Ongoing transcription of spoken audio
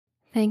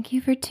Thank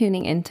you for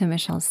tuning into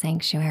Michelle's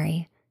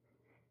Sanctuary.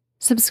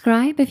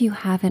 Subscribe if you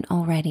haven't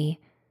already,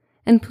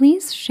 and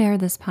please share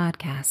this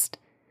podcast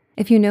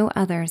if you know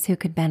others who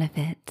could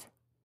benefit.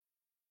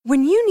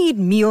 When you need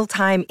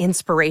mealtime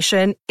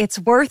inspiration, it's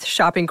worth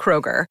shopping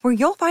Kroger, where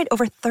you'll find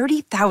over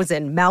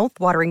 30,000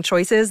 mouth-watering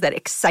choices that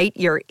excite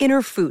your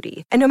inner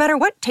foodie. And no matter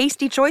what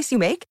tasty choice you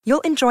make,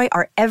 you'll enjoy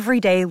our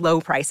everyday low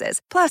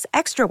prices, plus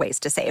extra ways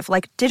to save,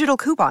 like digital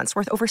coupons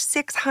worth over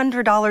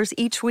 $600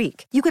 each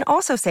week. You can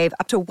also save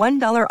up to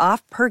 $1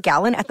 off per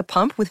gallon at the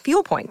pump with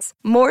fuel points.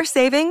 More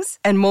savings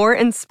and more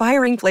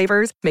inspiring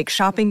flavors make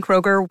shopping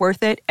Kroger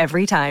worth it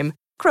every time.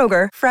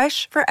 Kroger,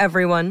 fresh for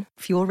everyone.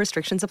 Fuel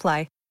restrictions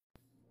apply.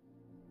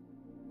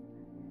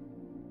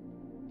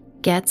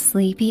 Get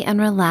sleepy and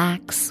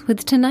relax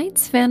with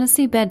tonight's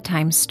fantasy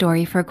bedtime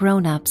story for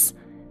grown-ups,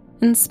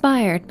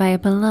 inspired by a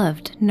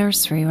beloved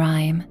nursery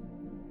rhyme.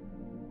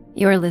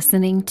 You're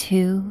listening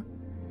to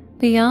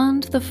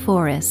Beyond the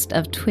Forest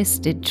of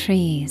Twisted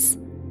Trees.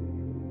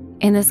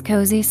 In this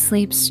cozy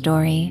sleep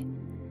story,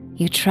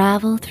 you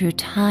travel through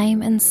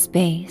time and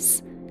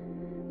space,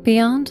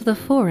 beyond the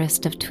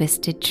forest of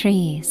twisted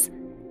trees,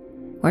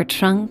 where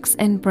trunks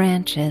and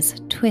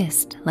branches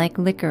twist like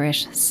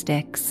licorice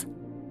sticks.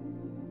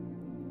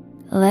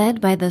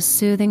 Led by the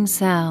soothing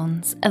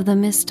sounds of the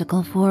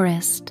mystical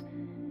forest,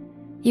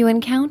 you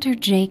encounter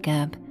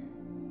Jacob,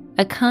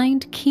 a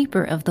kind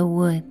keeper of the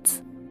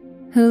woods,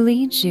 who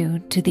leads you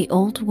to the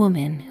old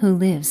woman who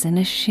lives in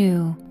a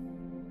shoe.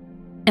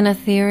 An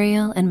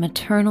ethereal and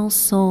maternal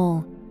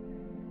soul,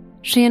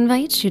 she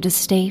invites you to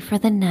stay for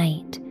the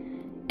night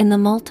in the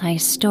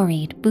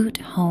multi-storied boot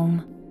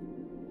home.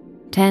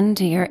 Tend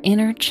to your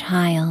inner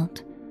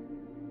child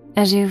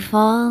as you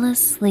fall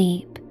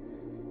asleep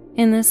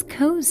in this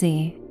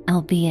cozy,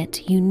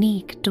 albeit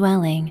unique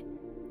dwelling,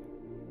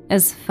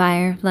 as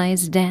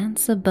fireflies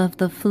dance above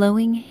the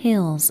flowing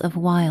hills of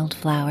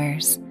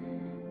wildflowers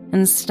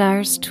and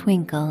stars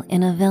twinkle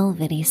in a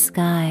velvety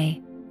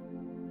sky.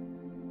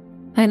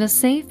 Find a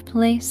safe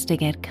place to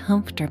get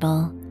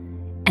comfortable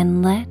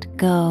and let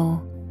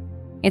go.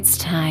 It's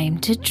time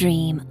to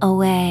dream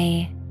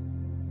away.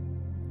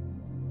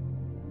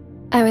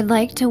 I would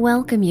like to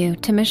welcome you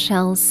to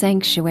Michelle's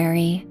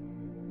Sanctuary.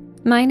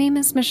 My name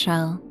is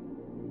Michelle.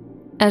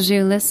 As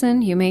you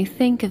listen, you may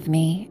think of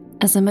me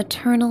as a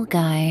maternal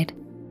guide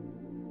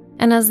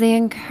and as the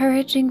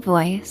encouraging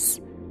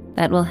voice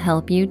that will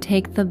help you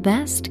take the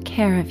best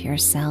care of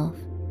yourself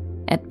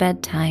at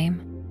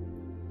bedtime.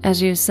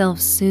 As you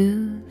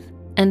self-soothe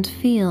and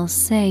feel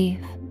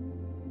safe,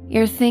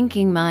 your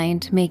thinking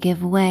mind may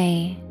give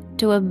way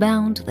to a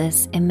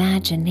boundless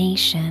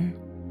imagination.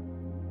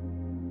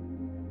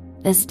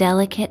 This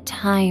delicate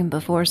time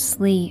before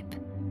sleep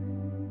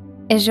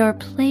is your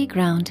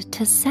playground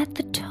to set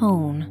the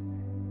tone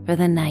for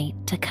the night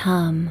to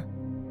come.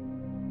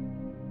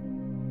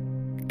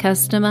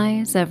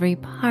 Customize every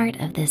part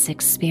of this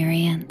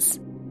experience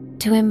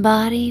to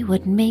embody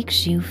what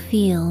makes you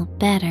feel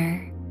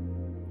better,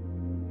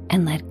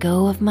 and let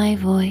go of my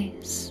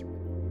voice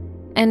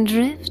and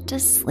drift to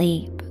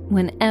sleep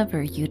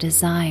whenever you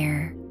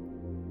desire.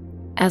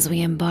 As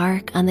we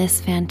embark on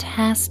this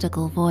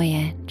fantastical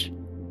voyage,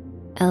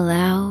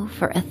 allow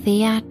for a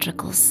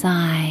theatrical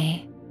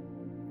sigh.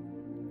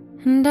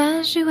 And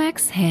as you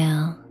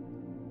exhale,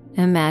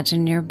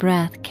 imagine your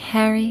breath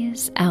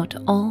carries out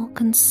all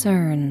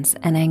concerns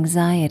and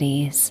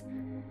anxieties.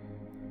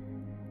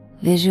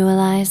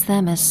 Visualize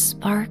them as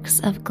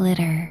sparks of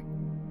glitter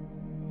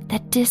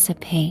that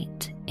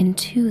dissipate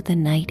into the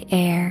night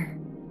air.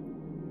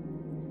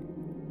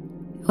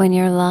 When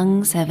your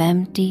lungs have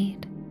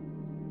emptied,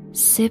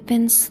 sip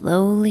in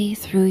slowly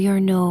through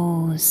your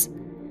nose,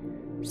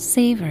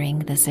 savoring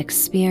this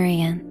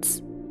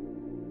experience.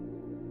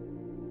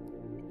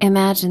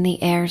 Imagine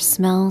the air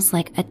smells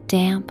like a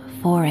damp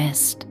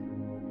forest,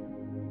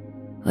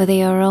 with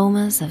the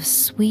aromas of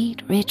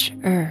sweet, rich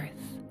earth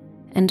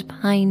and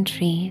pine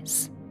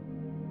trees.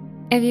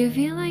 If you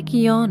feel like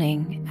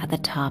yawning at the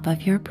top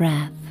of your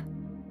breath,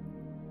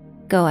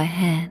 go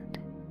ahead.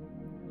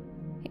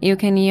 You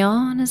can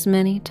yawn as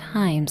many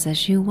times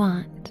as you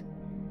want,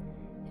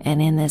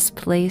 and in this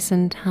place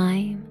and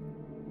time,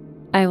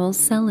 I will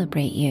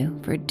celebrate you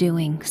for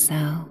doing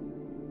so.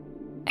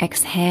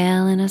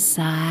 Exhale in a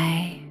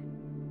sigh,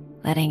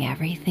 letting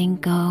everything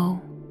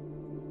go.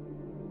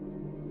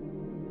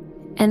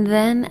 And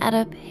then at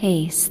a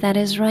pace that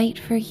is right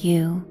for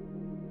you,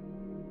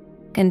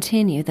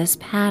 continue this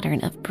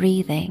pattern of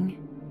breathing.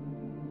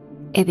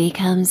 It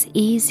becomes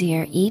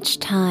easier each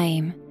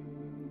time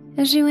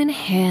as you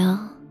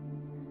inhale,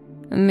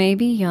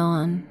 maybe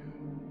yawn,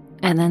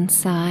 and then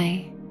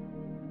sigh.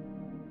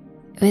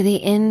 With the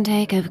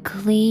intake of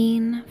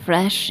clean,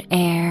 fresh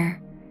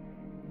air,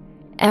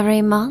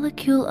 every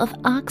molecule of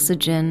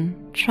oxygen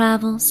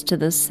travels to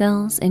the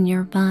cells in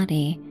your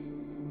body,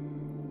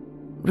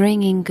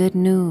 bringing good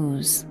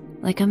news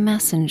like a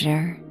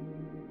messenger.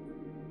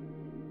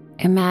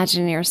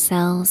 Imagine your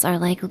cells are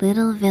like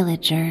little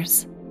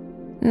villagers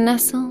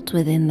nestled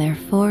within their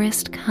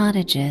forest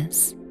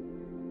cottages,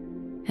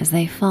 as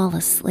they fall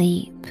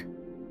asleep.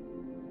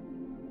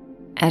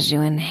 As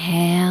you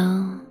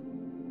inhale,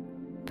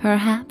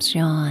 perhaps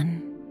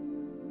yawn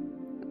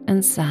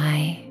and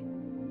sigh,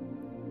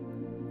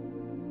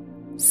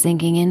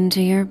 sinking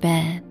into your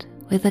bed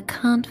with the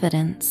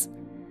confidence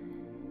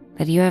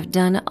that you have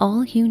done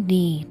all you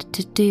need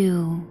to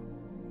do,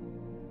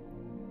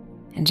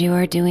 and you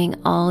are doing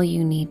all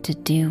you need to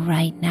do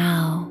right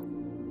now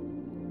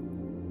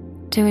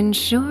to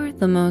ensure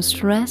the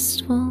most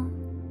restful,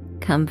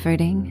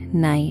 comforting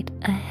night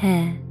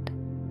ahead.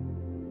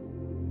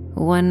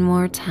 One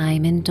more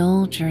time,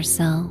 indulge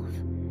yourself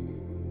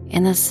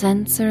in the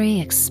sensory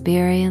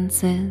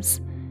experiences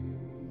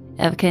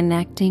of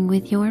connecting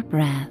with your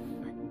breath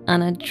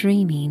on a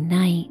dreamy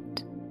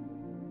night.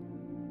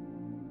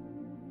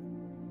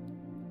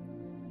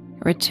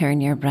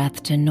 Return your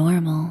breath to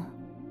normal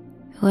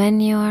when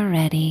you are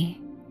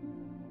ready.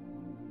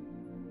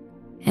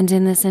 And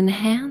in this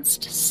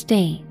enhanced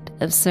state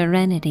of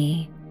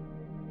serenity,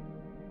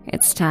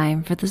 it's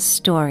time for the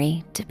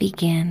story to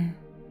begin.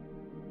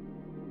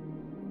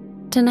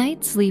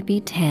 Tonight's sleepy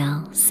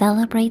tale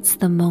celebrates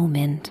the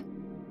moment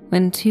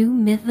when two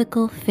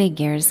mythical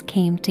figures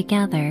came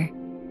together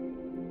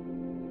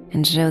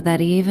and show that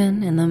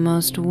even in the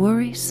most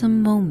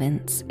worrisome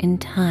moments in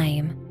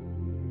time,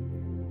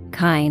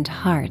 kind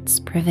hearts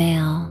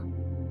prevail.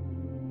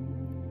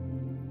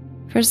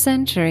 For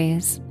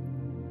centuries,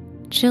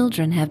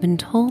 children have been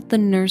told the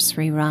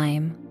nursery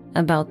rhyme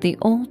about the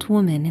old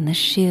woman in the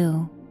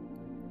shoe.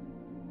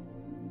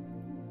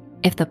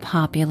 If the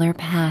popular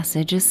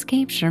passage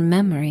escapes your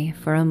memory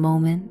for a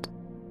moment,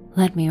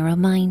 let me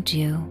remind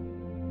you.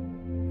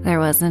 There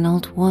was an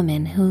old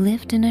woman who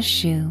lived in a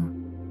shoe.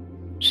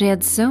 She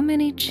had so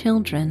many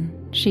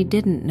children, she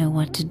didn't know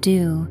what to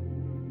do.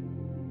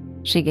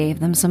 She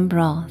gave them some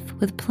broth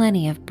with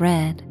plenty of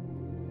bread.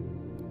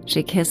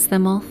 She kissed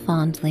them all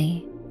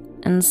fondly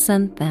and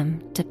sent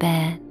them to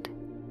bed.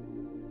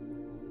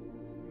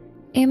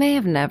 You may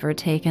have never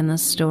taken the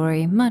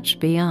story much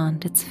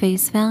beyond its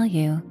face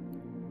value,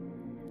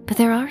 but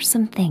there are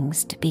some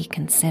things to be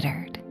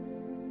considered.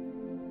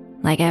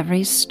 Like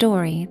every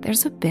story,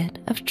 there's a bit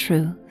of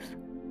truth.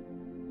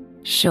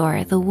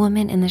 Sure, the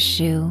woman in the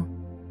shoe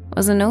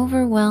was an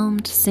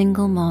overwhelmed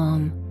single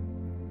mom,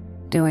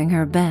 doing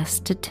her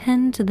best to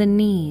tend to the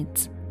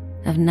needs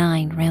of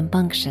 9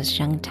 rambunctious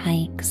young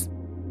tykes.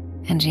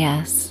 And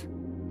yes,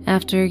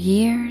 after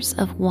years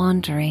of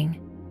wandering,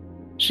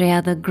 she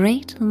had the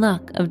great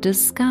luck of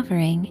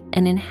discovering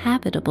an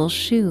inhabitable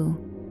shoe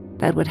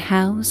that would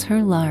house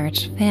her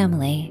large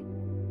family.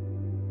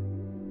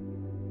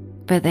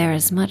 But there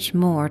is much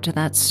more to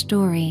that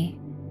story,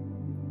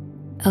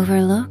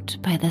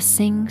 overlooked by the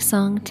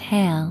sing-song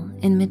tale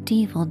in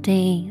medieval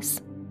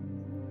days.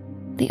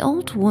 The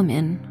old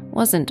woman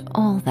wasn't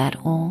all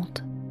that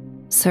old,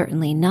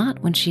 certainly not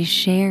when she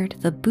shared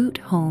the boot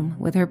home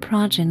with her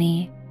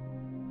progeny.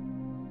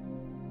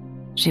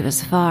 She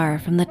was far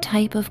from the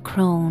type of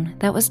crone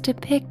that was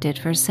depicted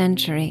for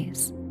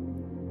centuries.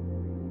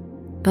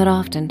 But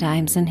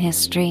oftentimes in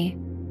history,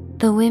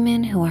 the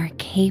women who are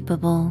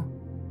capable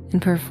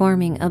and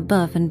performing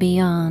above and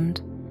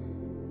beyond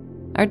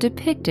are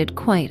depicted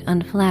quite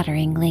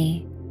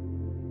unflatteringly.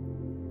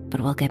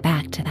 But we'll get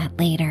back to that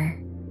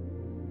later.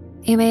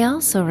 You may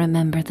also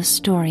remember the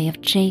story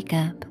of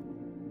Jacob,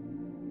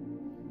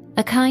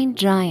 a kind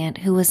giant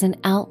who was an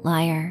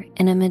outlier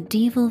in a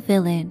medieval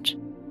village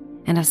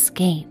and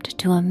escaped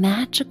to a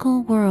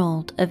magical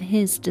world of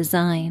his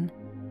design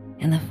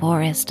in the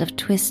forest of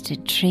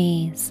twisted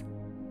trees.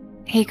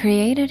 He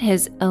created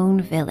his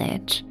own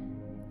village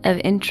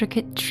of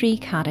intricate tree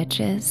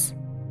cottages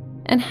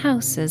and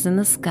houses in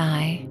the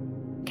sky,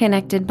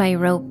 connected by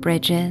rope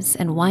bridges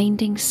and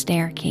winding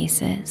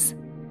staircases.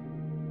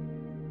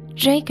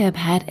 Jacob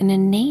had an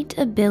innate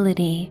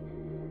ability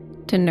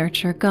to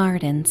nurture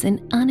gardens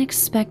in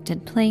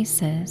unexpected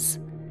places,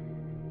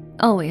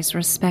 always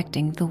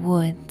respecting the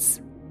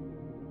woods.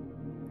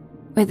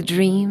 With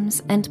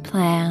dreams and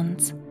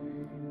plans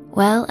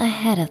well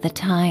ahead of the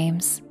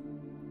times,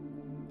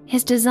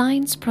 his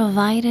designs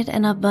provided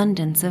an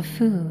abundance of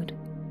food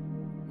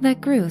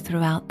that grew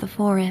throughout the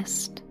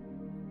forest.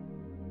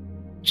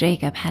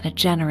 Jacob had a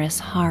generous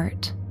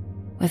heart,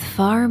 with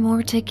far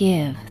more to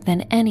give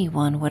than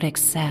anyone would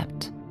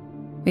accept,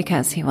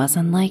 because he was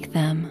unlike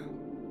them.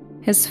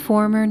 His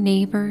former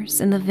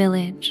neighbors in the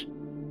village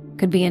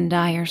could be in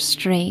dire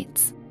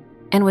straits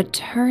and would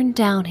turn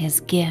down his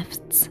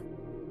gifts,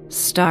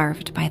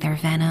 starved by their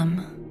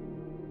venom.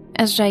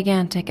 As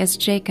gigantic as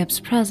Jacob's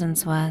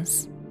presence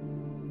was,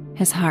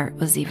 his heart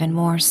was even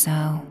more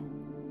so.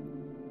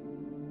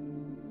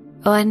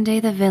 One day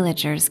the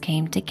villagers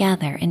came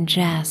together in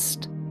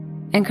jest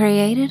and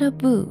created a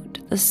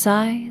boot the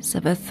size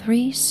of a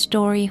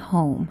 3-story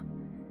home,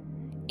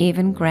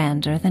 even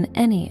grander than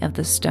any of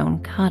the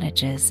stone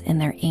cottages in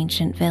their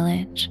ancient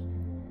village.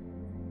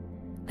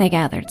 They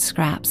gathered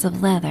scraps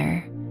of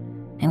leather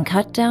and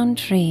cut down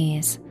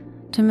trees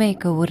to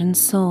make a wooden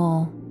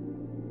sole.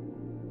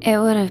 It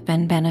would have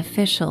been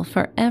beneficial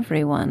for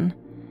everyone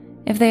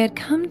if they had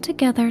come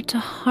together to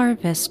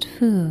harvest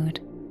food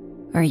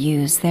or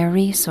use their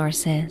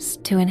resources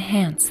to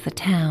enhance the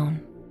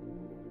town.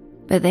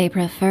 But they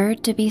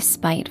preferred to be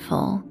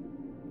spiteful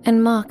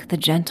and mock the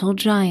gentle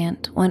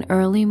giant one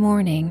early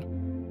morning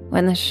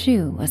when the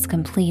shoe was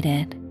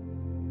completed.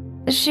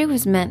 The shoe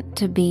was meant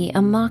to be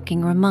a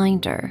mocking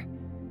reminder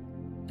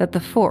that the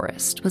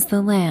forest was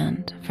the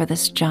land for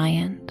this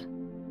giant.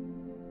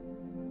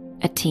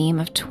 A team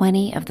of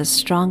 20 of the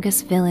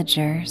strongest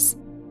villagers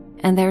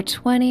and their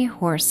 20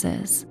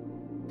 horses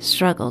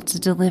struggled to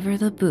deliver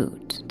the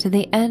boot to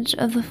the edge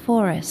of the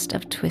forest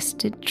of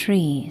twisted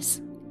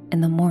trees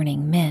in the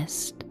morning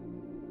mist.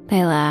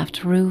 They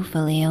laughed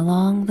ruefully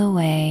along the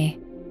way,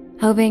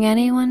 hoping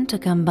anyone to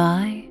come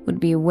by would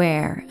be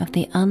aware of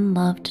the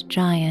unloved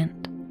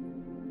giant.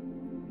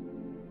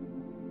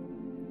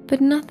 But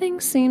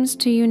nothing seems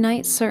to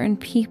unite certain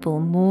people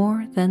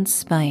more than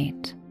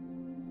spite,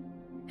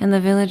 and the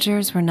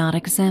villagers were not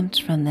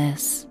exempt from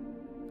this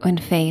when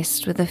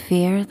faced with the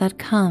fear that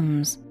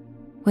comes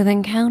with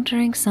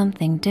encountering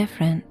something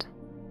different.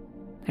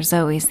 There's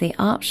always the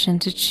option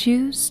to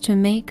choose to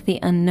make the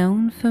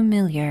unknown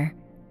familiar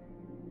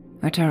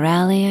or to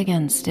rally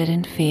against it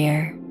in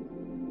fear.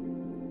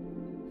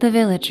 The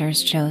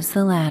villagers chose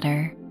the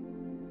latter,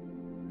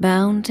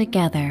 bound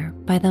together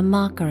by the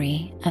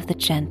mockery of the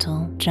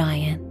gentle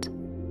giant.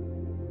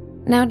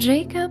 Now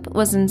Jacob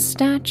was in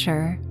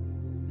stature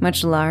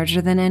much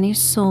larger than any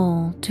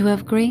soul to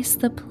have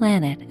graced the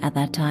planet at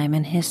that time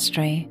in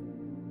history.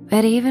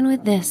 But even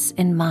with this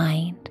in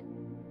mind,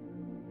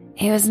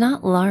 he was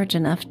not large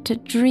enough to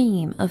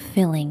dream of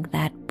filling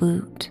that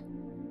boot.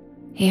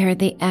 He heard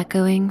the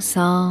echoing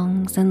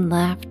songs and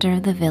laughter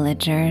of the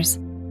villagers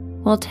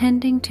while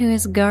tending to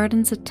his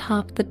gardens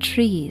atop the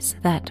trees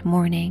that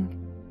morning.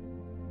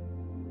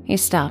 He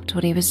stopped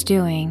what he was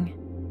doing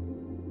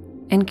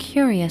and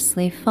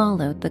curiously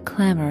followed the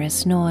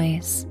clamorous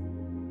noise.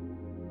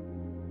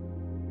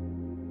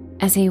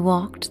 As he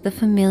walked the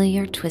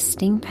familiar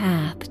twisting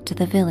path to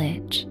the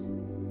village,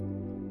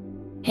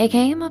 he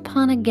came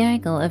upon a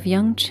gaggle of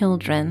young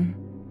children,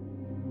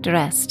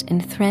 dressed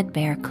in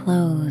threadbare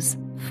clothes,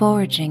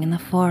 foraging in the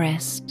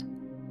forest.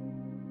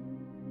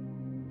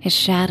 His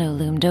shadow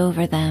loomed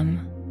over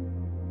them,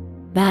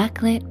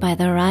 backlit by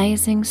the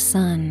rising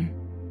sun,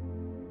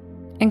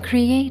 and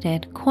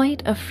created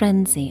quite a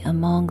frenzy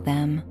among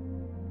them.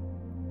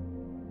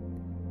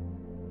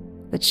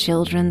 The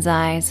children's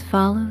eyes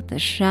followed the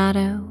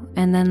shadow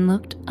and then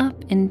looked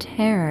up in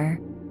terror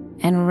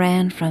and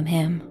ran from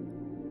him,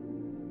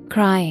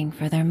 crying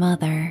for their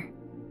mother.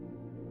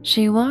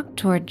 She walked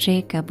toward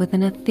Jacob with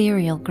an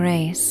ethereal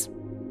grace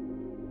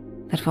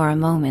that for a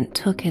moment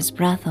took his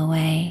breath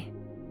away.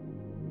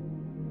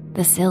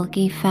 The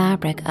silky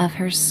fabric of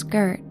her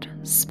skirt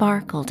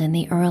sparkled in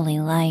the early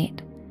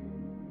light,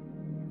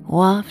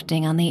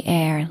 wafting on the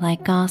air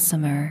like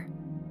gossamer.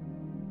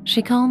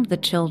 She calmed the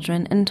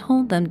children and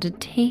told them to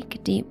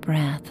take deep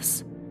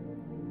breaths,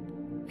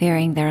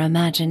 fearing their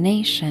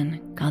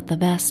imagination got the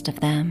best of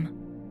them.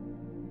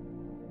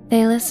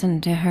 They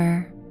listened to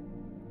her,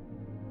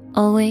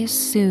 always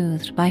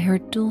soothed by her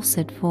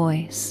dulcet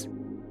voice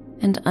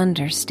and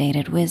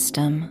understated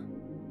wisdom.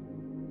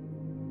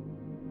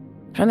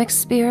 From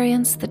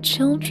experience, the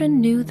children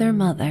knew their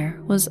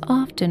mother was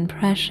often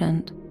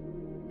prescient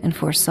and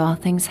foresaw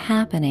things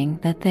happening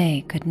that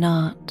they could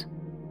not.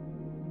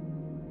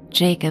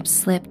 Jacob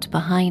slipped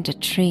behind a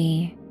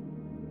tree,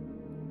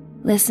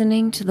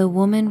 listening to the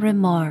woman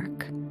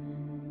remark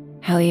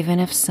how even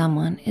if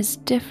someone is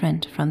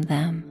different from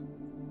them,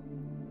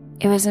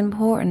 it was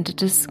important to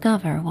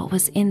discover what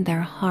was in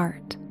their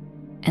heart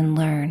and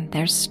learn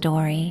their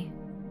story.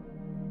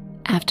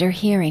 After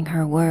hearing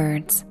her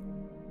words,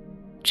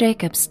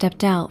 Jacob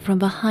stepped out from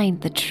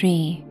behind the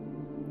tree,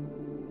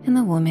 and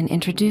the woman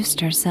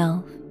introduced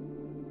herself,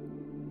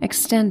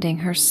 extending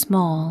her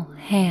small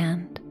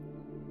hand.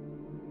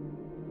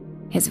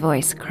 His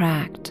voice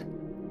cracked,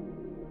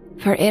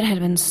 for it had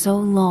been so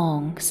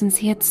long since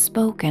he had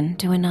spoken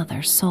to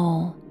another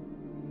soul.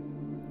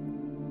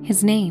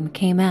 His name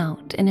came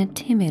out in a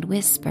timid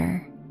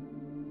whisper.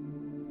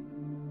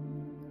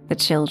 The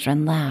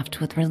children laughed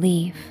with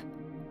relief,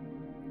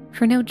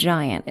 for no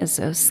giant is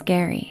so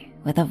scary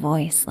with a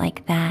voice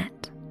like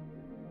that.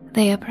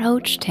 They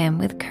approached him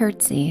with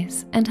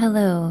curtsies and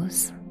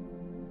hellos.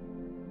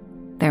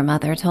 Their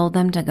mother told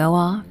them to go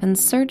off and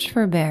search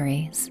for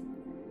berries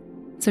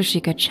so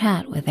she could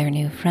chat with their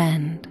new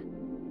friend.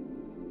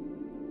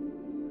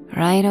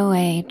 Right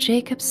away,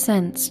 Jacob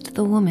sensed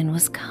the woman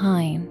was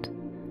kind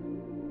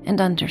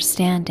and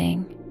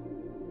understanding,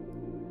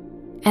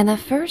 and the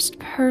first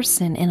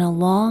person in a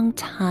long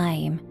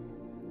time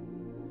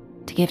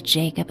to give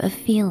Jacob a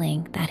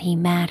feeling that he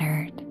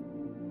mattered.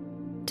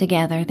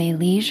 Together they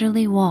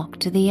leisurely walked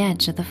to the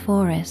edge of the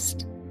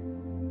forest,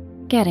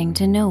 getting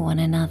to know one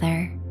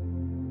another.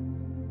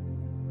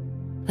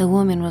 The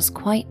woman was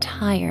quite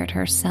tired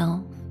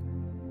herself,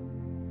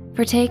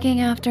 for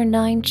taking after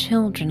 9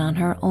 children on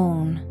her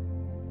own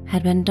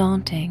had been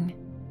daunting.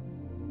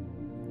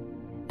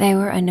 They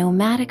were a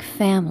nomadic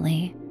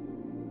family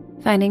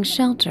finding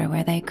shelter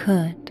where they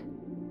could,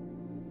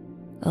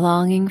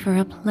 longing for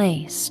a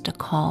place to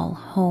call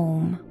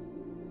home.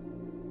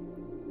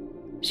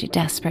 She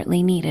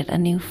desperately needed a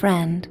new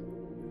friend,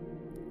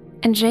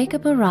 and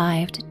Jacob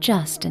arrived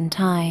just in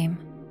time.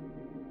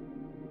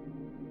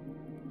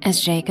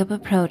 As Jacob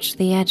approached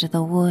the edge of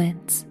the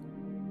woods,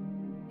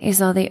 he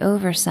saw the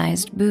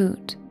oversized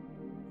boot,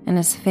 and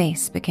his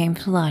face became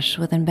flush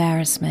with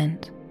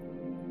embarrassment.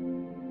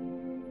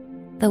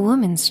 The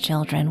woman's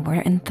children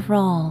were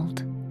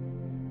enthralled,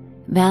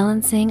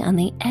 balancing on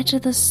the edge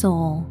of the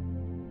sole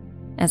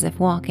as if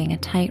walking a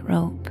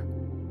tightrope.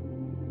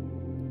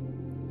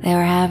 They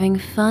were having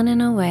fun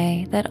in a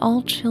way that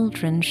all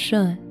children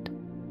should.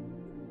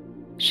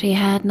 She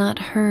had not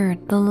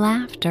heard the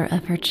laughter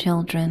of her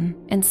children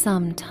in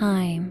some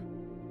time,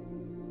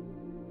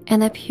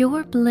 and the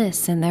pure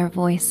bliss in their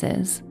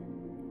voices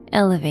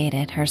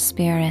elevated her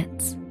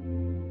spirits.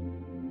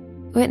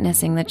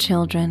 Witnessing the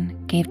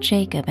children gave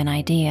Jacob an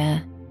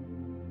idea.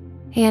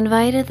 He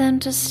invited them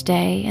to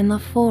stay in the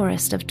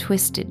forest of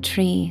twisted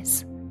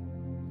trees,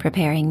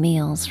 preparing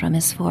meals from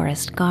his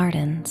forest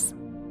gardens.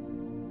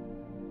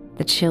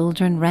 The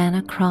children ran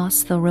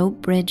across the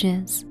rope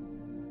bridges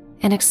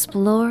and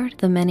explored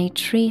the many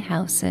tree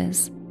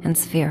houses and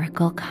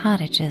spherical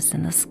cottages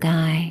in the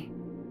sky.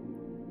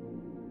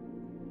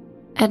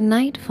 At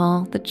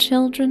nightfall, the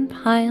children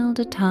piled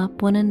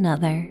atop one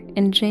another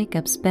in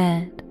Jacob's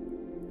bed,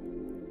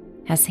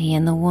 as he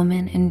and the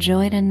woman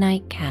enjoyed a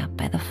nightcap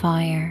by the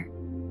fire.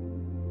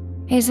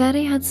 He said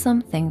he had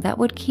something that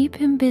would keep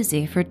him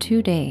busy for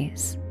 2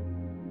 days,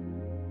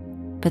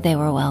 but they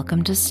were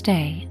welcome to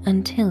stay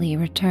until he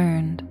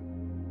returned.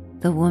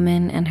 The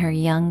woman and her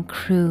young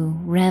crew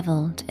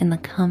reveled in the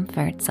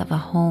comforts of a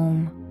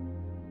home.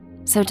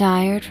 So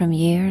tired from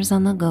years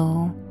on the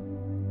go,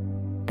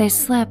 they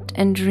slept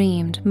and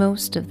dreamed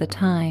most of the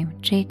time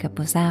Jacob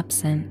was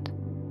absent.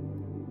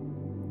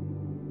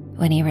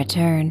 When he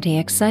returned, he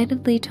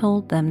excitedly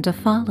told them to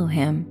follow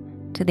him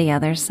to the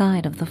other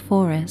side of the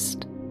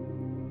forest,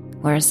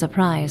 where a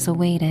surprise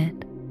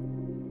awaited.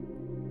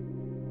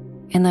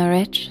 In the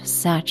rich,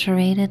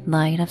 saturated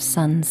light of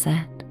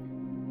sunset,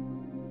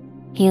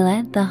 he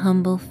led the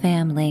humble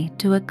family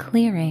to a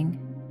clearing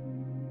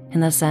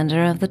in the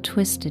center of the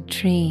twisted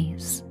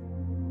trees.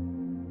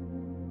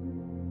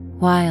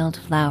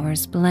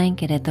 Wildflowers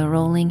blanketed the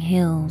rolling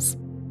hills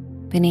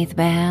beneath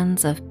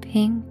bands of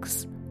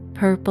pinks,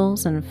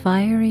 purples, and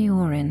fiery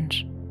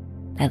orange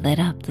that lit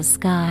up the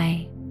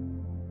sky.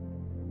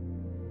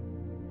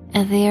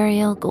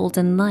 Ethereal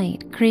golden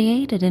light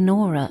created an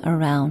aura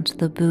around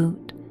the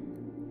boot,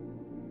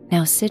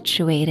 now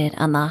situated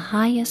on the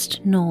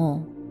highest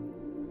knoll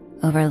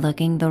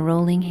overlooking the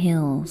rolling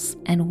hills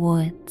and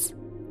woods.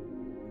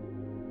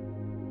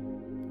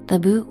 The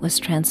boot was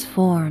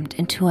transformed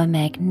into a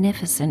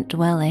magnificent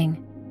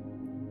dwelling,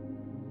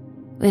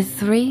 with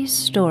 3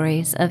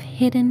 stories of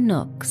hidden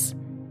nooks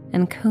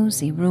and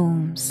cozy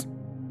rooms.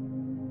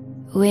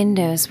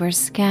 Windows were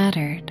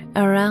scattered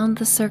around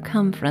the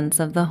circumference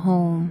of the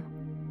home,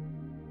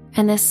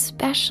 and this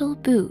special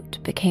boot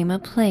became a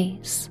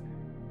place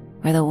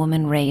where the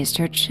woman raised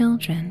her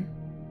children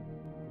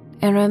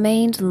and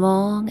remained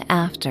long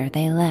after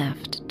they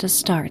left to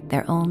start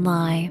their own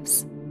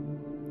lives.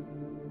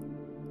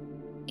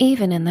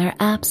 Even in their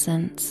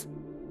absence,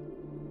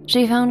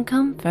 she found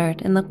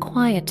comfort in the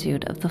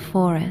quietude of the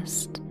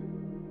forest,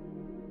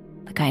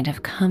 the kind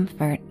of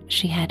comfort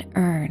she had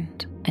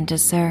earned and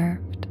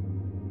deserved,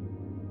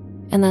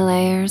 and the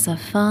layers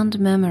of fond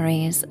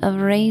memories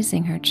of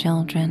raising her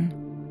children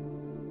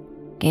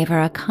gave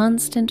her a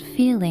constant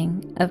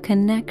feeling of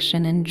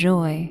connection and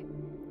joy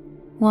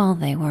while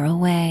they were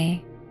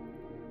away.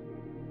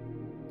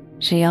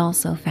 She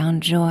also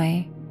found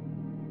joy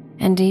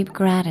and deep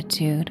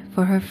gratitude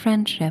for her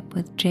friendship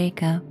with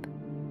Jacob.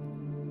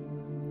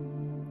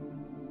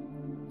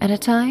 At a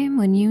time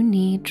when you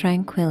need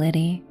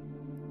tranquility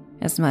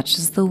as much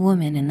as the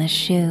woman in the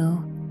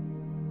shoe,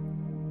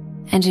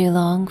 and you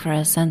long for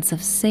a sense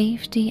of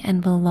safety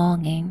and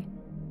belonging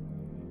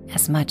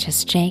as much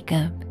as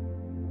Jacob,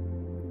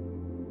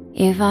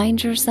 you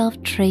find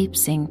yourself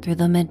traipsing through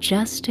the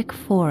majestic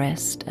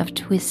forest of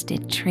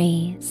twisted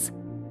trees.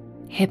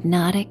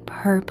 Hypnotic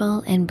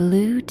purple and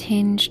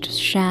blue-tinged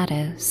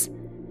shadows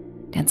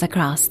dance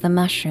across the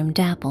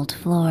mushroom-dappled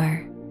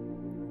floor.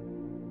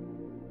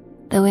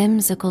 The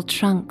whimsical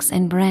trunks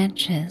and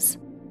branches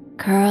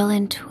curl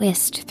and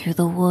twist through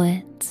the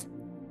woods,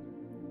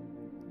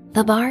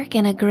 the bark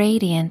in a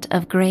gradient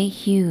of gray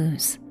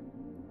hues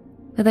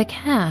with a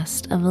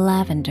cast of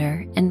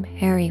lavender and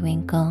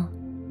periwinkle.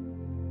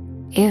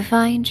 You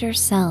find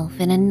yourself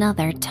in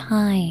another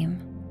time.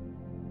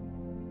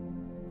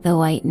 The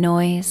white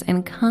noise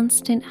and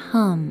constant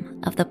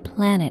hum of the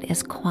planet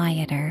is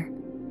quieter,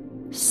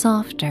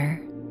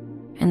 softer,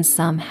 and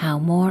somehow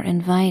more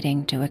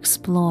inviting to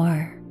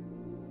explore.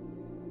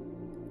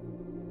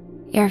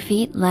 Your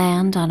feet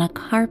land on a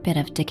carpet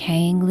of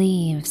decaying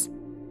leaves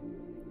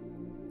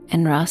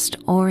and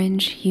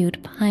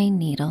rust-orange-hued pine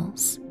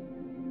needles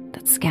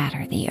that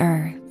scatter the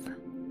earth.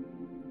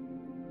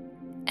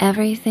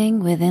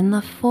 Everything within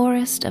the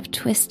forest of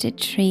twisted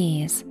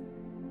trees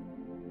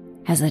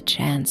has a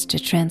chance to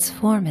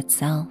transform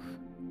itself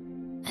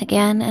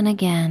again and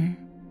again,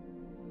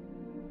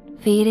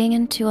 feeding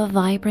into a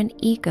vibrant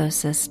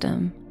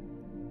ecosystem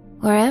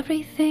where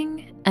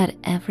everything at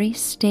every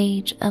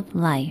stage of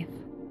life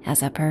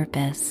has a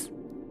purpose.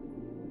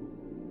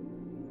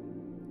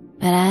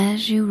 But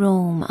as you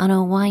roam on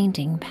a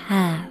winding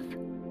path,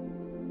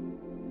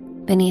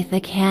 beneath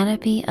the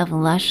canopy of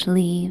lush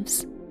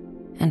leaves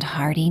and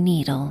hardy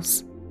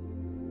needles,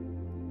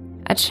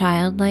 a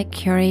childlike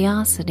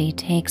curiosity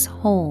takes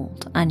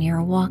hold on your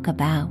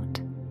walkabout.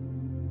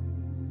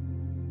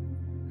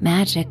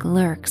 Magic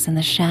lurks in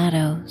the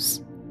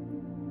shadows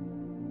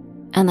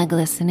and the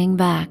glistening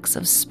backs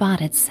of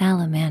spotted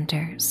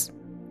salamanders.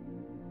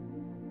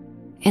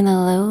 In the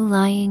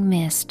low-lying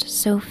mist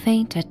so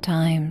faint at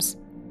times,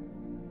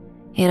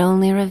 it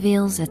only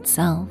reveals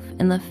itself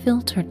in the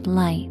filtered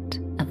light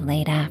of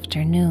late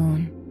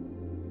afternoon.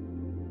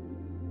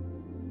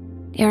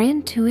 Your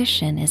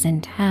intuition is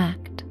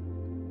intact,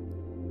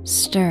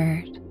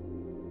 stirred,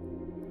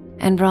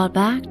 and brought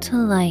back to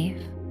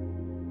life,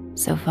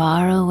 so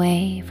far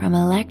away from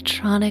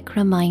electronic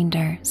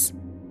reminders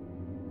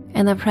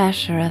and the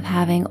pressure of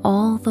having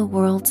all the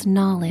world's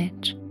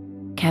knowledge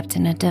kept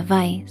in a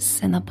device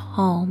in the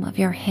palm of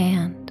your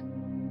hand.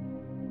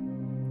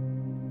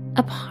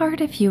 A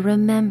part of you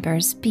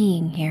remembers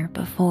being here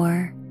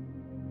before,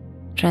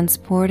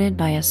 transported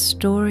by a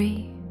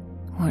story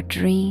or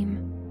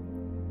dream,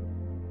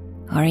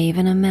 or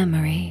even a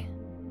memory.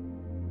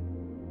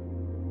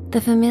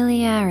 The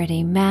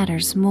familiarity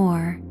matters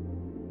more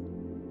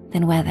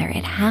than whether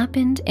it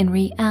happened in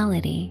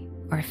reality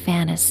or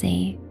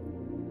fantasy.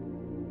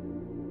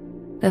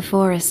 The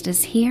forest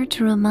is here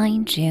to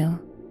remind you,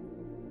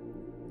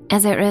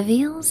 as it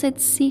reveals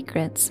its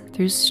secrets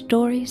through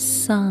stories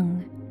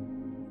sung,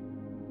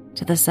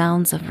 to the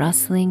sounds of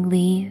rustling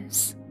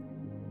leaves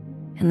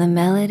and the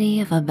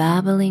melody of a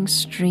babbling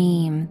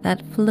stream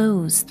that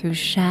flows through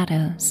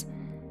shadows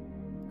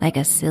like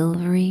a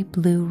silvery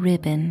blue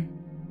ribbon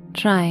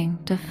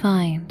trying to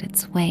find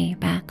its way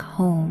back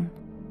home.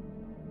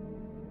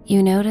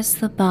 You notice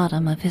the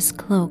bottom of his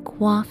cloak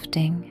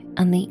wafting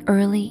on the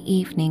early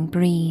evening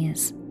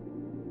breeze,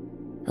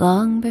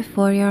 long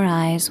before your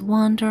eyes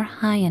wander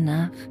high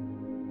enough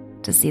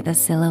to see the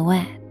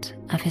silhouette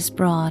of his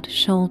broad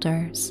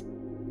shoulders.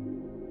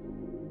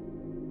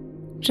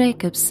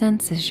 Jacob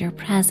senses your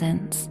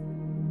presence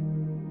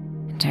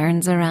and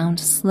turns around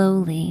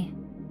slowly,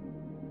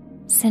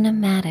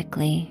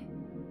 cinematically,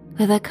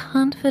 with a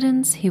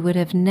confidence he would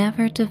have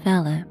never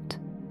developed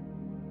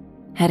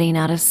had he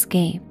not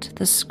escaped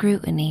the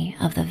scrutiny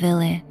of the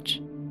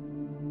village.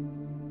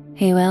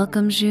 He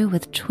welcomes you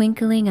with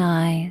twinkling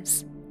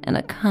eyes and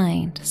a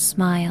kind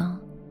smile.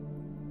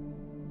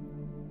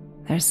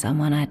 "There's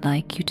someone I'd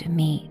like you to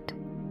meet,"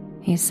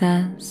 he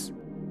says,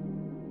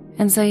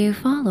 and so you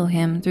follow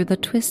him through the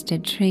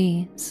twisted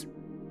trees.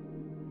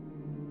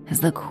 As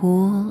the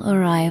cool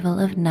arrival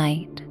of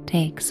night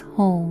takes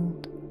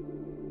hold,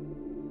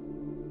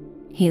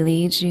 he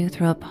leads you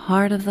through a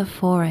part of the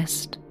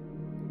forest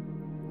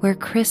where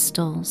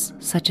crystals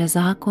such as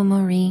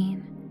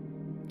aquamarine,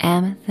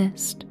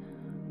 amethyst,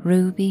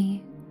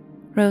 ruby,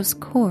 rose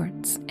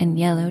quartz, and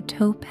yellow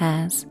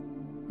topaz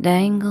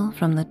dangle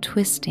from the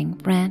twisting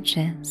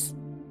branches.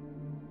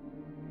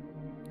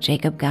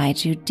 Jacob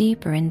guides you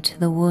deeper into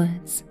the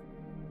woods,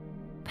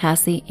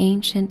 past the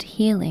ancient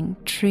healing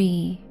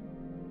tree,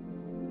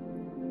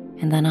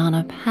 and then on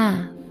a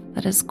path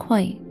that is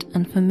quite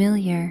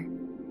unfamiliar.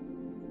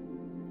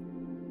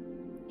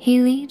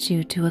 He leads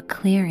you to a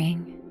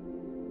clearing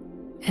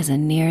as a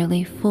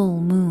nearly full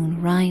moon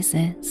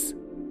rises.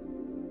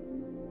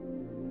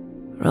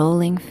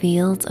 Rolling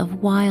fields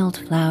of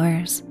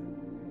wildflowers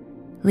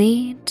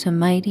lead to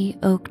mighty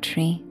oak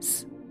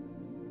trees.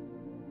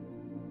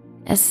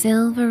 A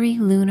silvery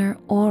lunar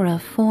aura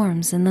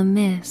forms in the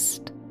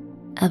mist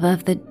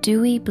above the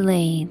dewy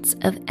blades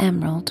of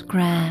emerald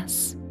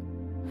grass.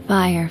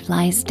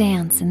 Fireflies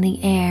dance in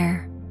the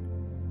air,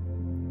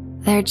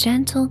 their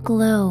gentle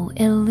glow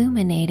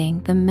illuminating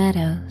the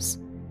meadows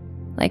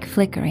like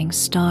flickering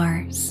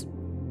stars.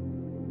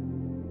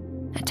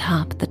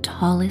 Atop the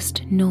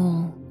tallest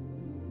knoll,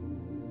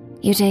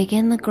 you take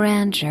in the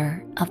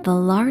grandeur of the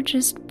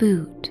largest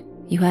butte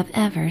you have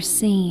ever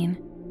seen,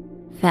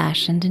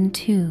 fashioned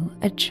into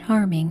a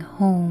charming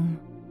home.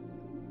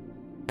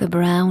 The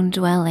brown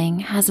dwelling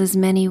has as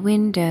many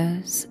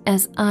windows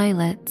as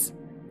islets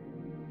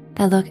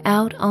that look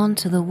out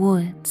onto the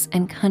woods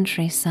and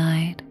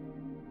countryside.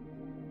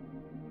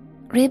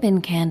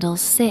 Ribbon candles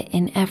sit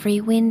in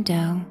every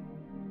window.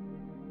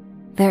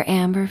 Their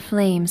amber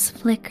flames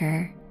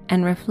flicker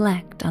and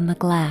reflect on the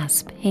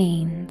glass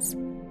panes.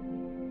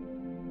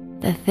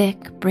 The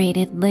thick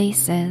braided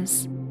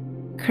laces,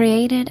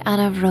 created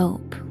out of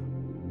rope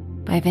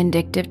by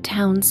vindictive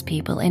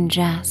townspeople in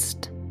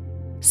jest,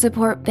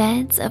 support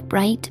beds of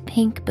bright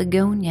pink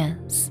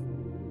begonias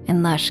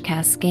and lush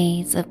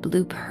cascades of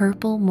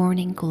blue-purple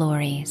morning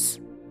glories.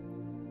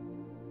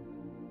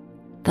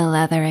 The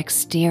leather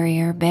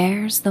exterior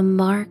bears the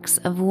marks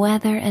of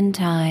weather and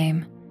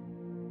time,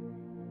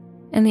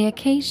 and the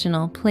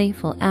occasional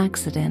playful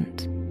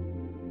accident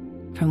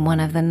from one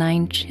of the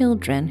 9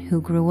 children who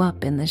grew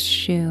up in this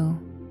shoe.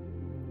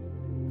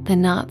 The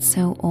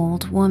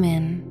not-so-old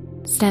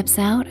woman steps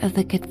out of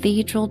the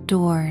cathedral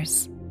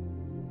doors,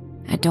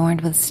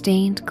 adorned with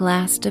stained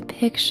glass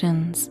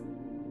depictions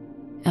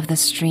of the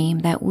stream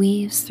that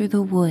weaves through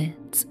the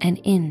woods and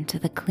into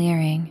the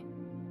clearing.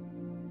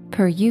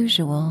 Per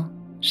usual,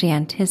 she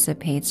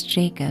anticipates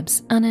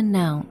Jacob's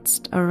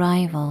unannounced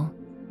arrival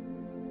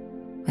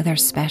with her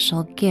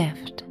special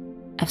gift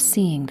of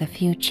seeing the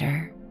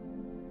future.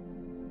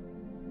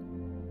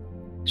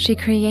 She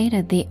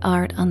created the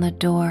art on the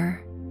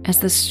door as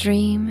the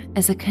stream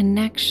is a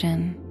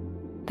connection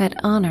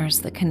that honors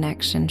the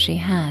connection she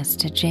has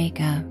to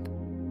Jacob.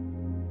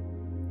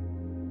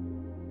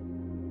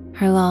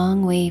 Her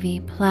long,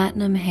 wavy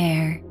platinum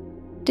hair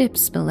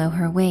dips below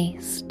her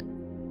waist,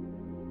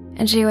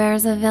 and she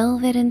wears a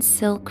velvet and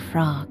silk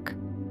frock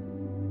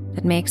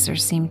that makes her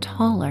seem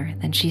taller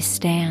than she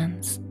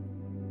stands.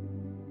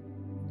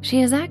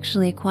 She is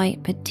actually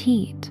quite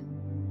petite,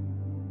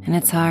 and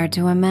it's hard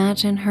to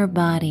imagine her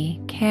body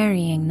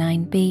carrying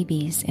 9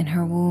 babies in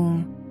her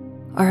womb,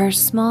 or her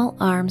small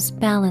arms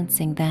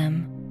balancing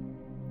them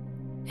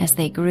as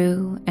they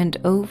grew and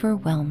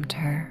overwhelmed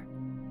her.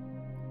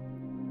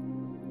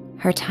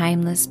 Her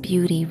timeless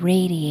beauty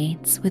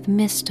radiates with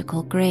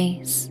mystical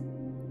grace.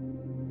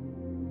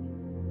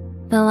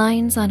 The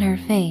lines on her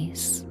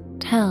face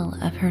tell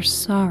of her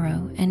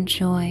sorrow and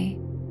joy,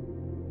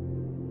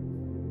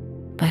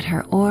 but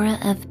her aura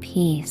of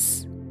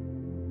peace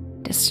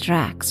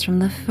distracts from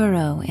the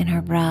furrow in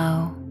her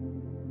brow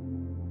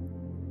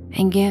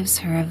and gives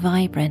her a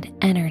vibrant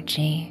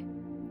energy.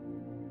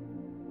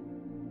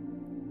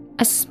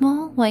 A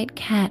small white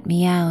cat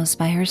meows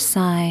by her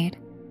side,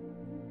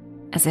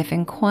 as if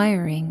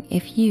inquiring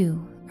if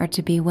you are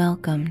to be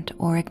welcomed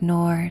or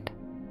ignored.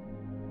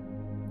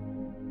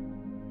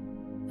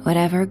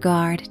 Whatever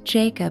guard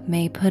Jacob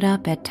may put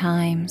up at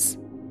times,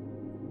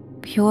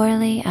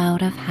 purely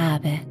out of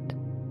habit,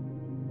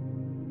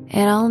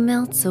 it all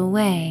melts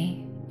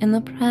away in the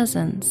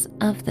presence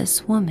of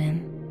this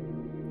woman.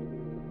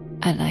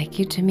 I'd like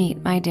you to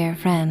meet my dear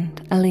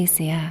friend,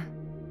 Alicia.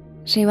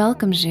 She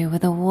welcomes you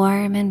with a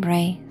warm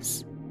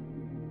embrace,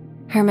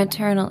 her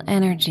maternal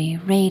energy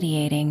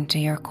radiating to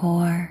your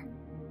core.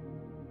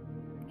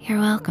 You're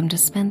welcome to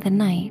spend the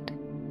night.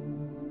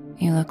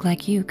 You look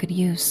like you could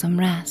use some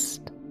rest.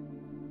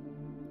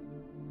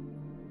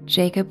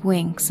 Jacob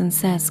winks and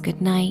says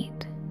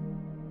goodnight,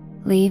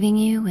 leaving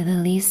you with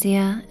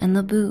Alicia and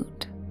the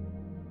boot.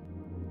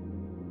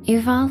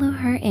 You follow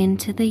her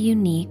into the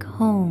unique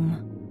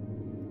home,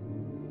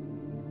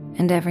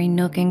 and every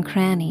nook and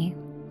cranny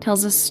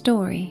tells a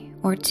story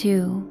or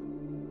two.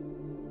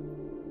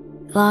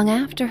 Long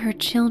after her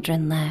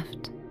children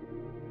left,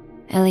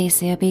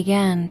 Alicia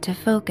began to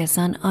focus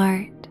on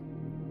art.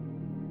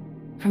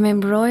 From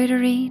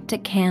embroidery to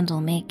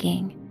candle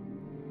making,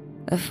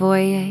 the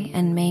foyer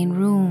and main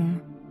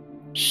room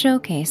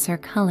showcase her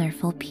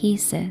colorful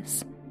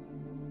pieces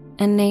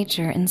and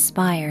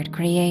nature-inspired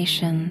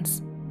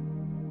creations.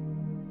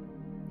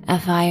 A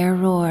fire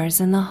roars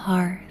in the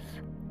hearth.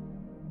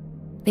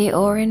 The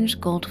orange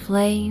gold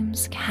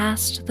flames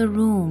cast the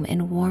room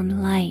in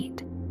warm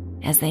light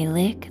as they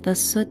lick the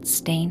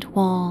soot-stained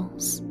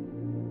walls.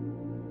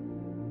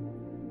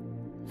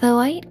 The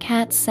white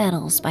cat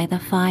settles by the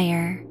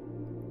fire,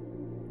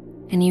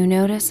 and you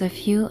notice a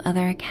few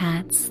other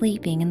cats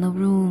sleeping in the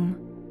room,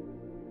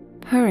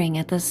 purring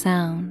at the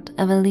sound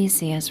of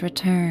Alicia's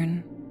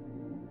return.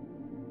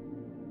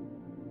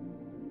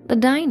 The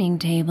dining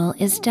table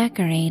is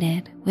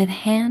decorated with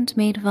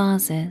handmade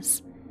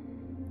vases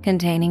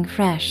containing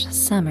fresh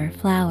summer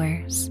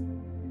flowers.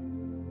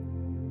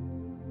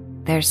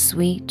 Their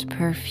sweet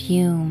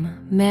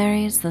perfume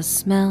marries the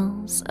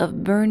smells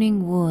of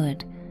burning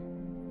wood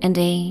and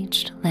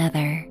aged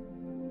leather,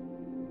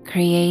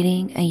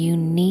 creating a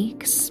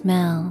unique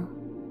smell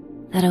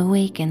that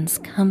awakens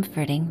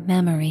comforting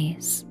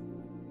memories.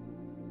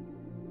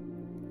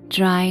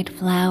 Dried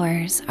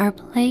flowers are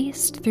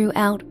placed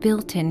throughout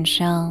built-in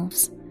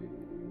shelves,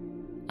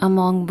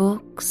 among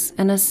books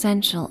and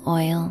essential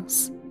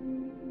oils,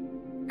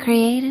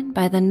 created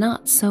by the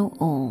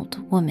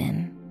not-so-old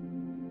woman.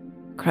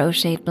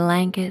 Crocheted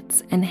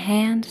blankets and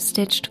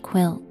hand-stitched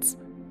quilts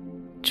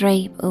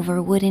drape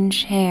over wooden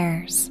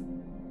chairs,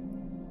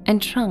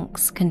 and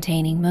trunks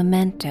containing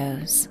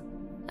mementos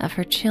of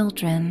her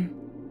children.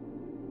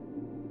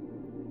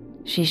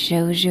 She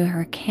shows you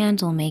her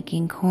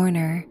candle-making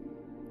corner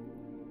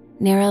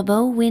near a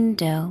bow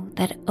window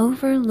that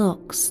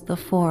overlooks the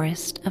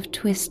forest of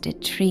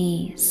twisted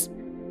trees.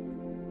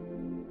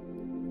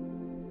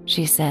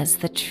 She says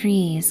the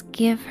trees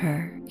give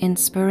her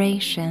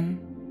inspiration.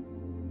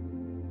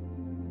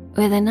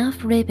 With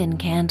enough ribbon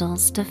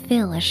candles to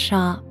fill a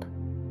shop,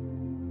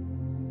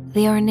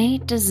 the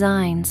ornate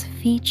designs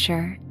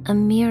feature a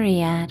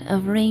myriad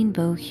of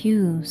rainbow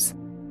hues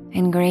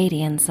and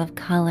gradients of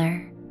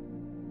color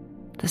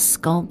The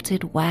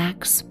sculpted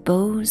wax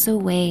bows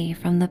away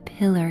from the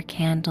pillar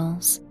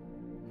candles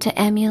to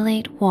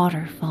emulate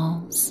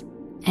waterfalls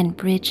and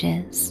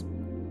bridges.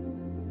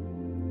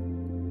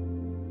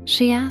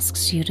 She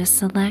asks you to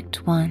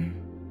select one.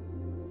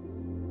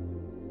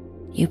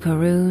 You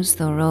peruse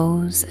the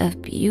rows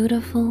of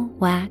beautiful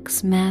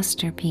wax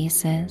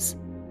masterpieces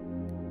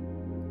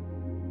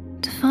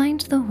to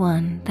find the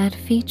one that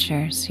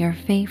features your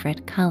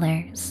favorite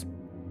colors.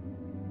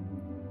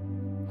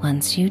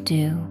 Once you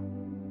do,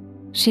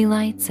 she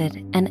lights it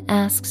and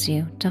asks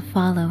you to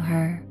follow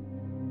her.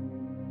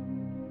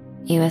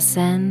 You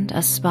ascend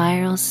a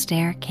spiral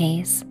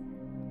staircase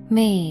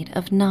made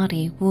of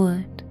knotty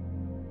wood,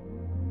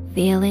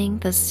 feeling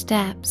the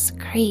steps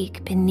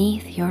creak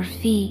beneath your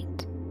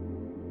feet.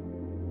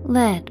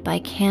 Led by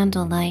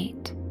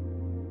candlelight,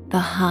 the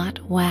hot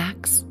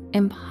wax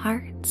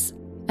imparts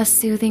a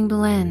soothing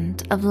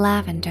blend of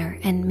lavender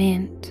and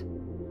mint.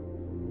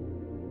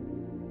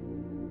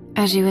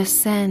 As you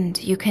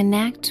ascend, you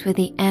connect with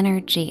the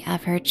energy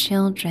of her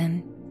children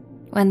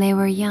when they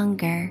were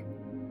younger,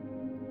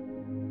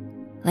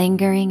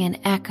 lingering in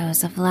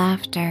echoes of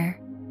laughter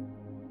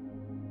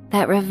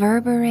that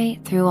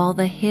reverberate through all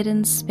the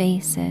hidden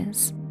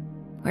spaces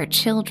where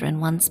children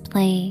once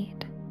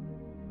played.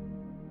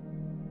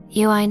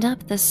 You wind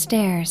up the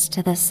stairs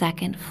to the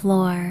second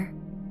floor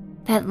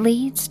that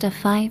leads to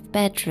 5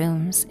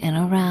 bedrooms in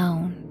a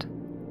round.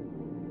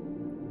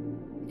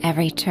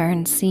 Every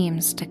turn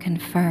seems to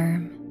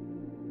confirm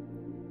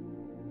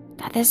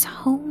that this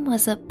home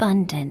was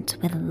abundant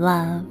with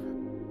love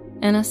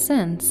and a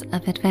sense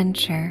of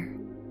adventure.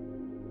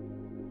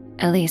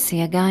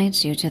 Alicia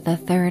guides you to the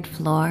 3rd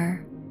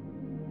floor,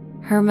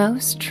 her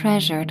most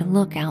treasured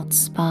lookout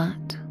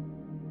spot.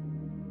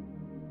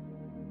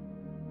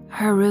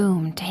 Her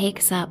room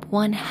takes up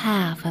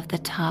 1/2 of the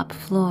top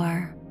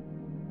floor,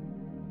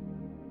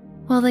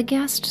 while the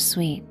guest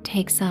suite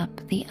takes up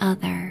the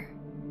other.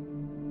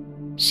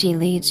 She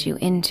leads you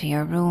into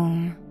your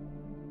room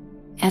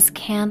as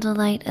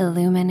candlelight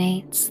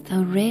illuminates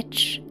the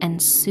rich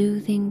and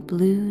soothing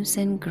blues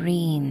and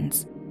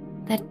greens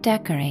that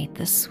decorate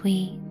the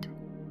suite.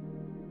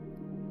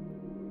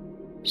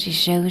 She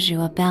shows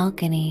you a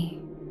balcony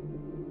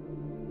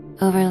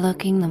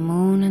overlooking the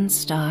moon and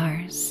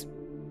stars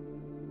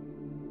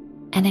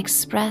and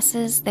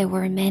expresses there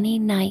were many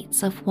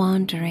nights of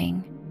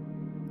wandering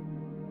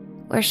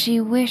where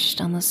she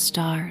wished on the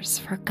stars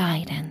for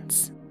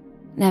guidance,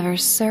 never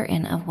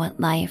certain of what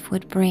life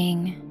would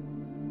bring.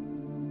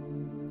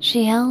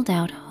 She held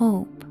out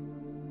hope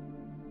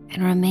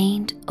and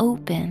remained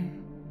open.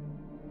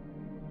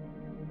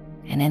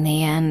 And in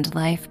the end,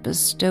 life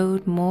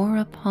bestowed more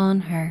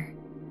upon her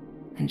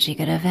than she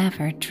could have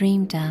ever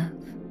dreamed of.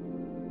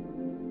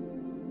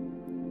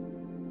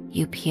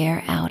 You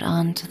peer out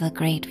onto the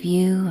great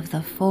view of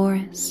the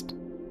forest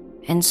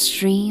and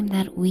stream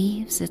that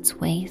weaves its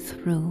way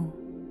through.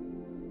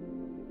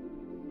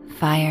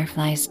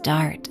 Fireflies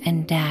dart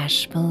and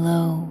dash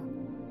below,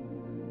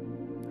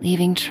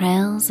 leaving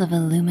trails of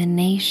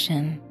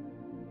illumination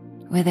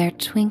with their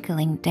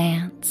twinkling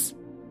dance,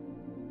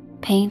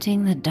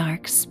 painting the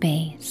dark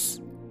space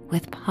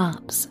with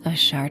pops of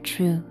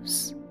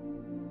chartreuse.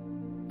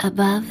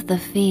 Above the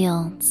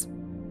fields,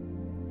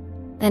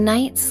 the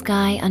night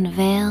sky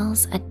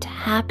unveils a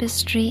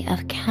tapestry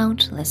of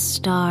countless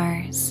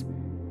stars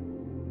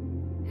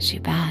as you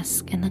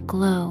bask in the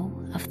glow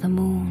of the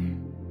moon.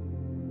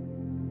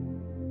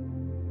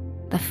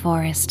 The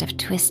forest of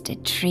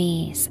twisted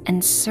trees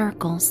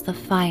encircles the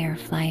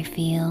firefly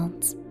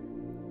fields,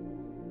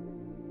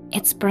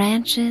 its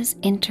branches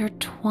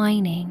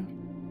intertwining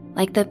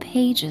like the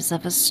pages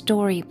of a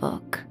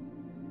storybook,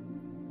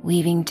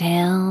 weaving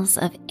tales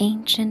of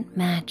ancient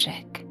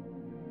magic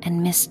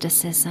and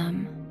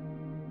mysticism.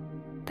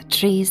 The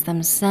trees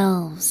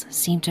themselves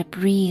seem to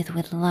breathe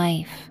with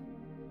life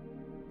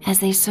as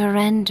they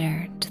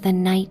surrender to the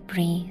night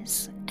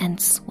breeze and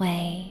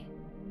sway.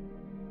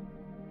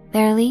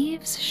 Their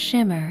leaves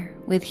shimmer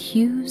with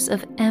hues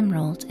of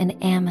emerald and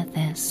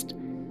amethyst,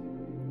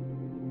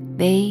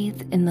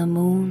 bathed in the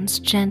moon's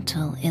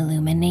gentle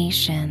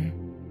illumination.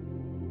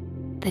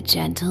 The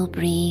gentle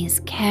breeze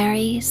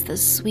carries the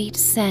sweet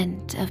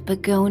scent of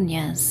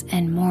begonias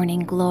and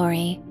morning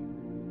glory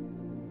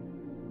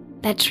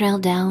that trail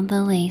down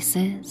the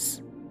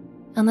laces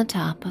on the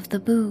top of the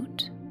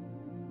boot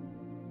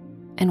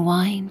and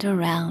wind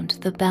around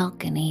the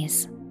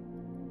balconies.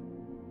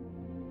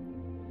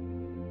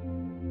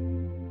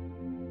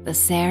 The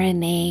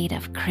serenade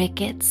of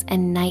crickets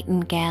and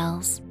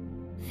nightingales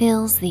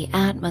fills the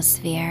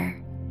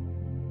atmosphere,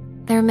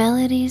 their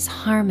melodies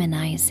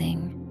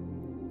harmonizing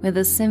with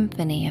a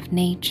symphony of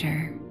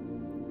nature.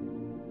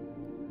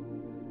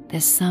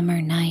 This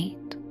summer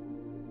night,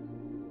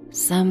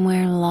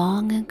 somewhere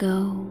long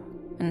ago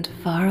and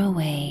far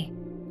away,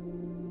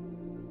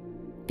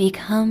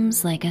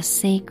 becomes like a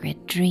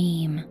sacred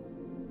dream,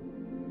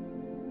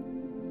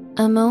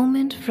 a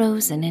moment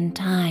frozen in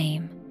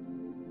time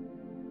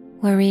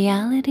where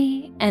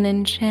reality and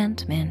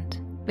enchantment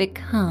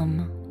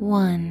become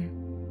one.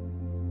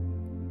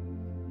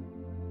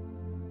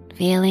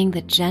 feeling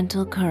the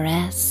gentle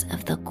caress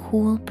of the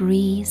cool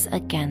breeze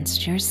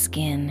against your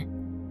skin.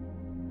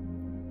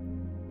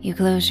 You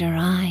close your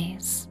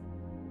eyes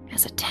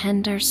as a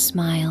tender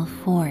smile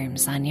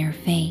forms on your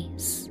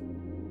face.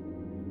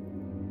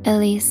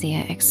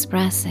 Alicia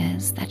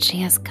expresses that she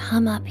has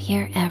come up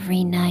here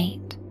every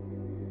night,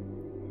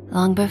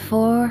 long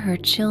before her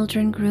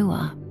children grew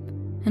up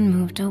and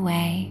moved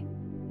away,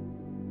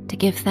 to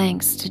give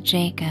thanks to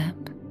Jacob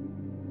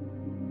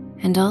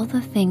and all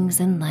the things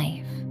in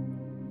life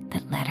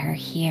that led her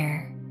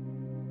here.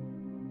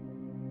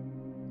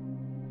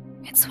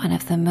 It's one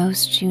of the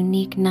most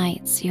unique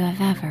nights you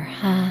have ever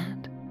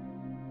had.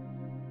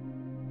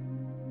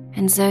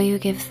 And so you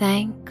give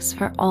thanks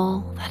for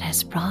all that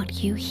has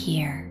brought you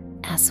here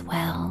as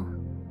well.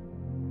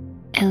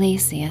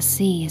 Alicia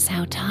sees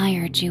how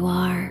tired you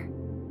are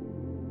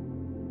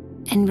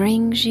and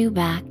brings you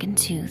back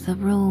into the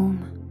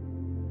room.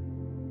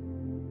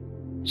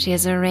 She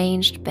has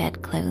arranged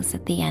bedclothes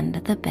at the end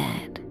of the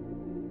bed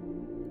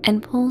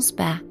and pulls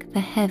back the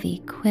heavy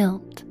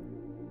quilt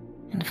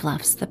and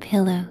fluffs the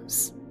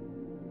pillows.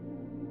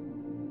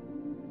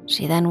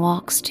 She then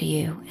walks to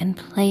you and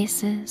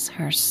places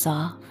her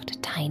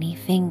soft, tiny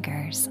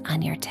fingers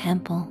on your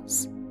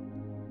temples.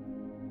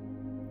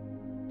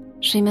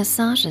 She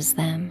massages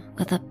them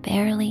with a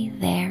barely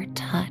there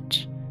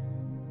touch,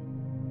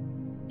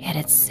 yet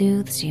it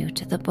soothes you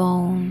to the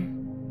bone.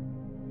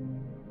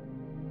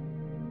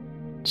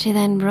 She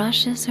then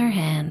brushes her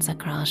hands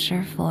across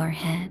your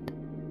forehead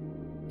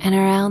and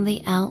around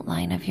the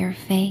outline of your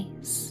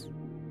face.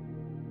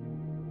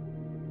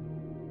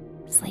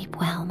 Sleep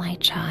well, my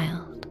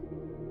child.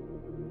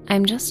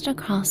 I'm just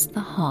across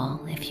the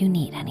hall if you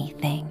need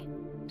anything,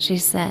 she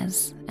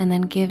says, and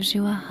then gives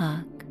you a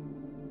hug,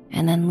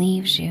 and then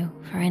leaves you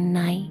for a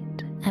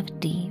night of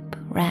deep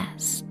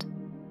rest.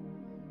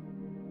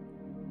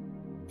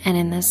 And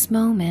in this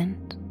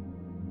moment,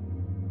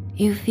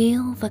 you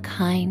feel the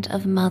kind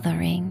of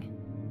mothering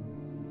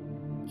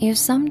you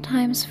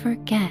sometimes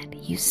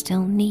forget you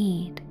still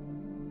need.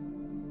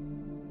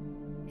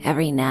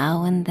 Every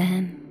now and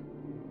then,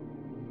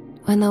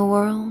 when the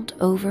world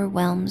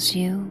overwhelms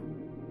you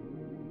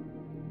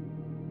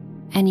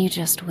and you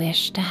just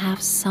wish to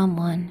have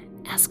someone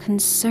as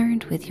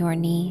concerned with your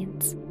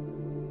needs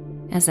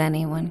as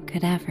anyone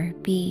could ever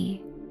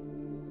be,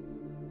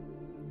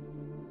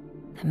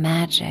 the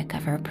magic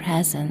of her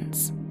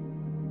presence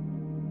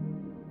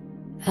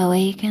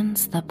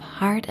awakens the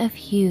part of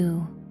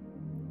you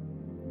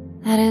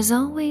that is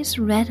always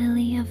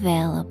readily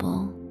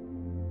available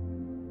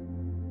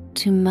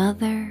to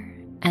mother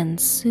and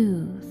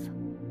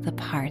soothe the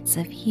parts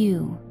of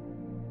you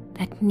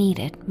that need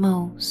it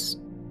most.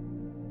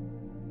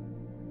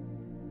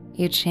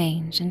 You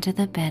change into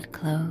the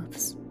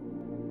bedclothes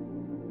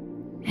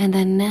and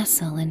then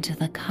nestle into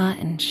the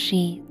cotton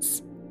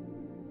sheets,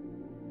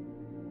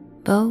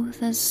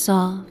 both as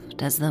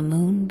soft as the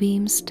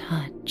moonbeam's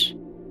touch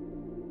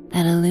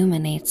that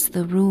illuminates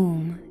the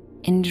room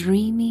in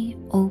dreamy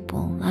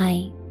opal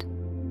light.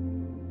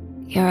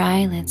 Your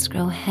eyelids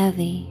grow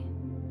heavy,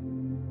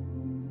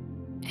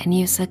 and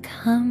you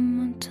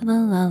succumb to the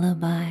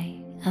lullaby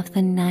of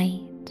the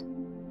night.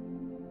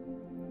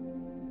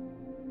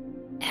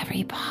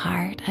 Every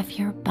part of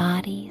your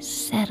body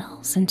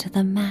settles into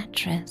the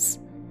mattress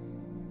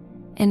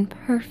in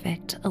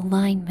perfect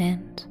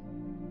alignment.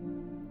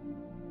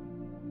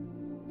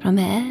 From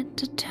head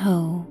to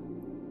toe,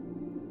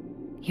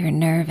 your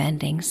nerve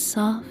endings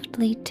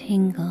softly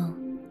tingle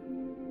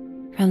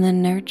from the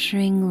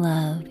nurturing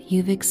love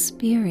you've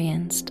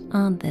experienced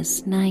on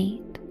this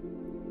night.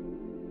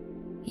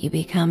 You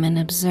become an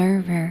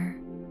observer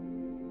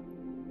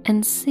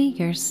and see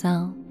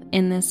yourself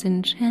in this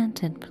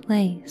enchanted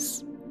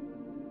place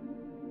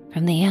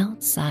from the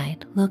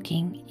outside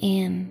looking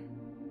in.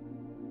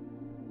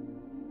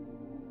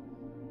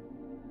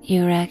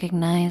 You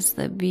recognize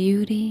the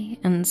beauty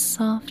and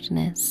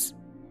softness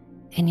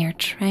in your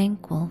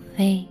tranquil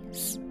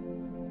face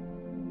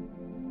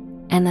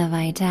and the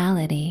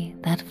vitality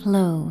that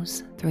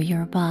flows through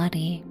your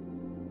body.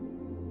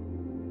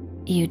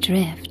 You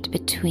drift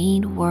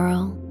between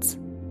worlds,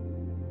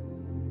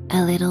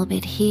 a little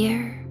bit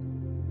here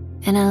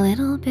and a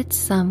little bit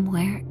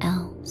somewhere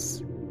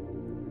else.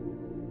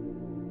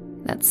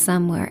 That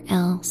somewhere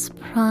else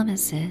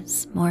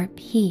promises more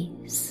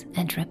peace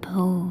and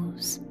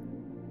repose.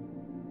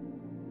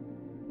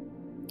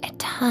 It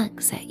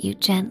tugs at you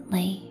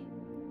gently,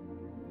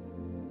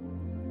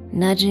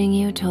 nudging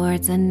you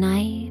towards a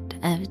night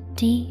of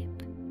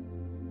deep,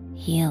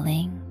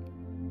 healing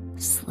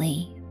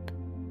sleep.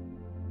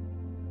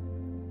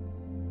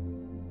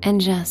 And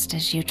just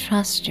as you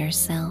trust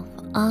yourself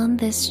on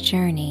this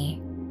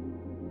journey,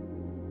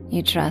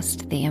 you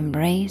trust the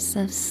embrace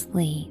of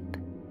sleep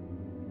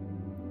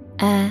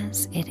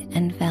as it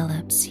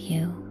envelops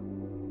you,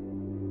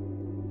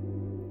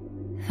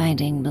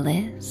 finding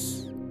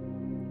bliss,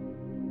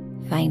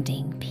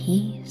 finding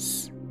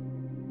peace,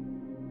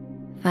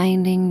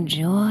 finding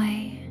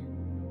joy,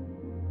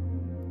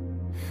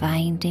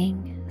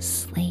 finding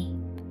sleep.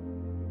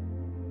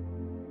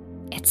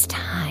 It's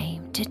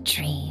time to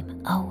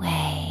dream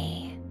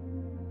away.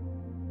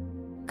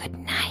 Good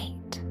night.